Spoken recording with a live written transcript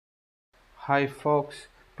Hi folks,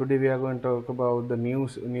 today we are going to talk about the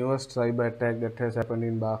newest cyber attack that has happened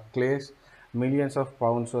in Barclays. Millions of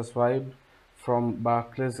pounds were swiped from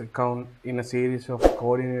Barclays account in a series of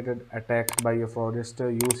coordinated attacks by a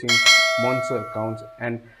fraudster using Monzo accounts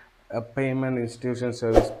and a payment institution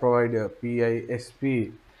service provider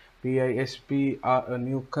PISP. PISP are a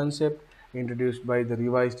new concept introduced by the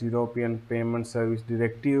revised European Payment Service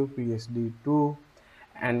Directive PSD2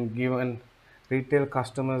 and given retail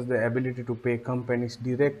customers the ability to pay companies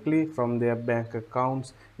directly from their bank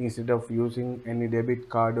accounts instead of using any debit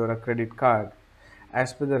card or a credit card.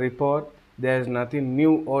 As per the report, there is nothing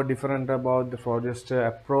new or different about the fraudster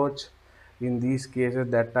approach in these cases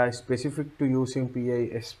that are specific to using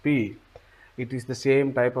PISP. It is the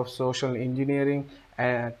same type of social engineering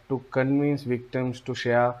to convince victims to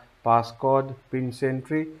share passcode, pin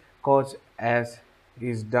entry codes as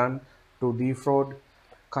is done to defraud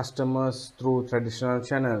customers through traditional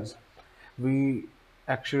channels. We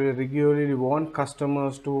actually regularly want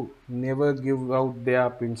customers to never give out their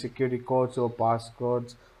pin security codes or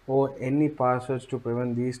passcodes or any passwords to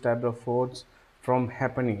prevent these type of frauds from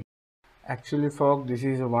happening. Actually, folks, this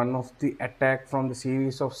is one of the attack from the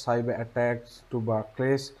series of cyber attacks to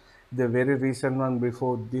Barclays. The very recent one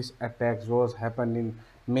before this attack was happened in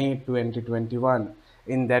May 2021.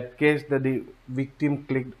 In that case, the victim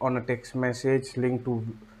clicked on a text message link to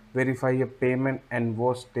verify a payment and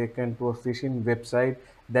was taken to a phishing website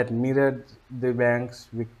that mirrored the bank's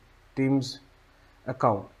victim's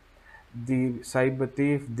account. The cyber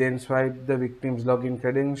thief then swiped the victim's login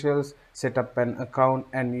credentials, set up an account,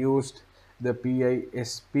 and used the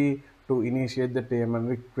PISP to initiate the payment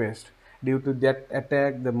request. Due to that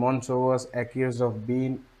attack, the Monzo was accused of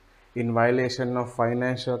being in violation of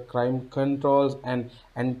financial crime controls and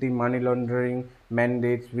anti-money laundering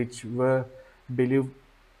mandates, which were believed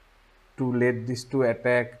to lead this to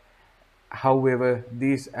attack. However,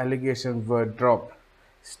 these allegations were dropped.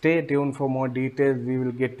 Stay tuned for more details. We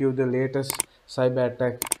will get you the latest cyber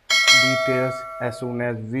attack details as soon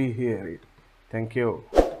as we hear it. Thank you.